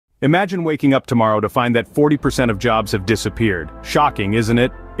Imagine waking up tomorrow to find that 40% of jobs have disappeared. Shocking, isn't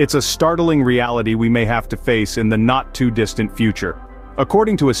it? It's a startling reality we may have to face in the not-too-distant future.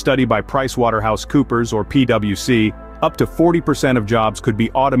 According to a study by PricewaterhouseCoopers, or PwC, up to 40% of jobs could be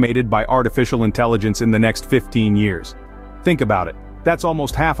automated by artificial intelligence in the next 15 years. Think about it. That's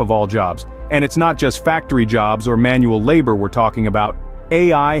almost half of all jobs. And it's not just factory jobs or manual labor we're talking about.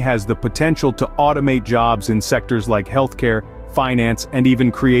 AI has the potential to automate jobs in sectors like healthcare, finance, and even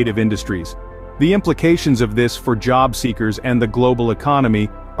creative industries. The implications of this for job seekers and the global economy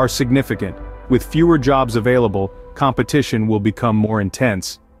are significant. With fewer jobs available, competition will become more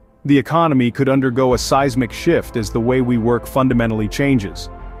intense. The economy could undergo a seismic shift as the way we work fundamentally changes.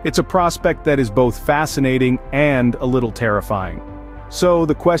 It's a prospect that is both fascinating and a little terrifying. So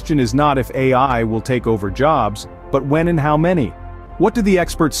the question is not if AI will take over jobs, but when and how many. What do the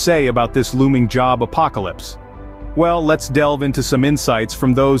experts say about this looming job apocalypse? Well, let's delve into some insights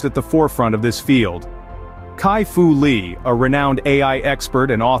from those at the forefront of this field. Kai-Fu Lee, a renowned AI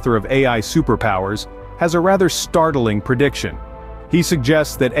expert and author of AI Superpowers, has a rather startling prediction. He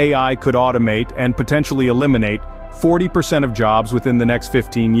suggests that AI could automate and potentially eliminate 40% of jobs within the next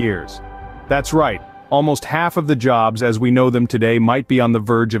 15 years. That's right, almost half of the jobs as we know them today might be on the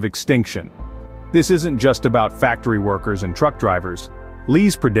verge of extinction. This isn't just about factory workers and truck drivers.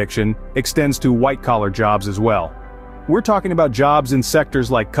 Lee's prediction extends to white-collar jobs as well. We're talking about jobs in sectors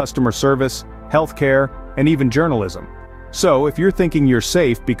like customer service, healthcare, and even journalism. So, if you're thinking you're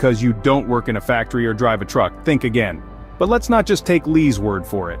safe because you don't work in a factory or drive a truck, think again. But let's not just take Lee's word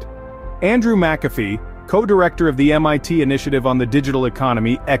for it. Andrew McAfee, co-director of the MIT Initiative on the Digital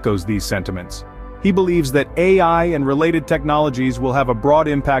Economy, echoes these sentiments. He believes that AI and related technologies will have a broad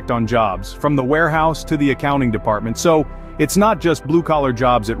impact on jobs, from the warehouse to the accounting department, so it's not just blue-collar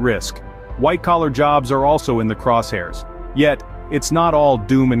jobs at risk. White-collar jobs are also in the crosshairs. Yet, it's not all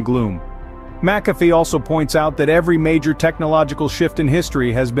doom and gloom. McAfee also points out that every major technological shift in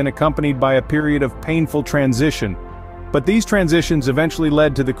history has been accompanied by a period of painful transition. But these transitions eventually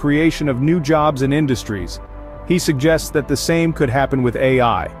led to the creation of new jobs and industries. He suggests that the same could happen with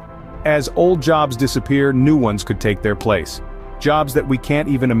AI. As old jobs disappear, new ones could take their place. Jobs that we can't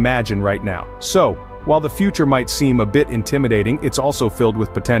even imagine right now. So, while the future might seem a bit intimidating, it's also filled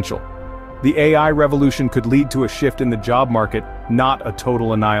with potential. The AI revolution could lead to a shift in the job market, not a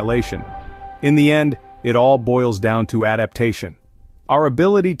total annihilation. In the end, it all boils down to adaptation. Our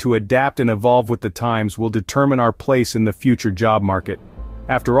ability to adapt and evolve with the times will determine our place in the future job market.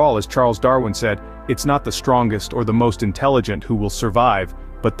 After all, as Charles Darwin said, it's not the strongest or the most intelligent who will survive,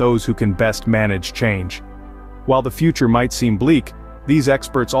 but those who can best manage change. While the future might seem bleak, these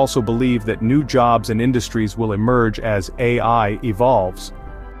experts also believe that new jobs and industries will emerge as AI evolves.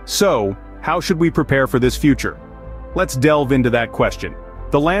 So, how should we prepare for this future? Let's delve into that question.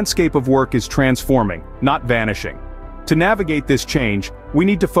 The landscape of work is transforming, not vanishing. To navigate this change, we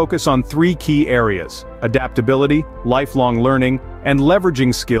need to focus on three key areas: adaptability, lifelong learning, and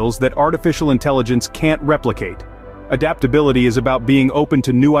leveraging skills that artificial intelligence can't replicate. Adaptability is about being open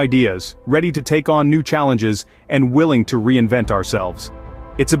to new ideas, ready to take on new challenges, and willing to reinvent ourselves.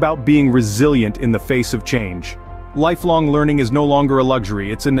 It's about being resilient in the face of change. Lifelong learning is no longer a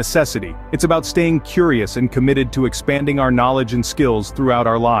luxury, it's a necessity. It's about staying curious and committed to expanding our knowledge and skills throughout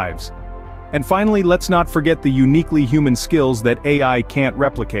our lives. And finally, let's not forget the uniquely human skills that AI can't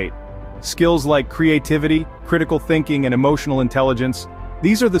replicate. Skills like creativity, critical thinking, and emotional intelligence,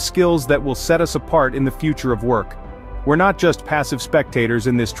 these are the skills that will set us apart in the future of work. We're not just passive spectators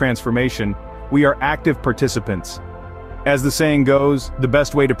in this transformation, we are active participants. As the saying goes, the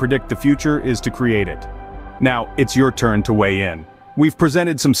best way to predict the future is to create it. Now, it's your turn to weigh in. We've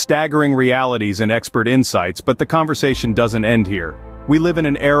presented some staggering realities and expert insights, but the conversation doesn't end here. We live in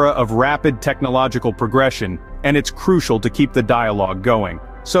an era of rapid technological progression, and it's crucial to keep the dialogue going.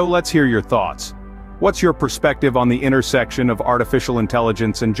 So let's hear your thoughts. What's your perspective on the intersection of artificial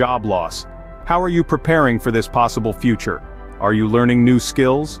intelligence and job loss? How are you preparing for this possible future? Are you learning new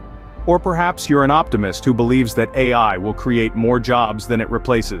skills? Or perhaps you're an optimist who believes that AI will create more jobs than it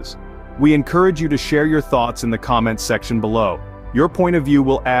replaces. We encourage you to share your thoughts in the comments section below. Your point of view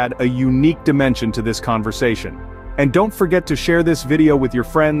will add a unique dimension to this conversation. And don't forget to share this video with your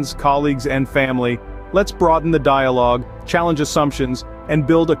friends, colleagues, and family. Let's broaden the dialogue, challenge assumptions, and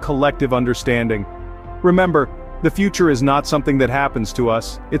build a collective understanding. Remember, the future is not something that happens to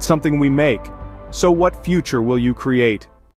us, it's something we make. So what future will you create?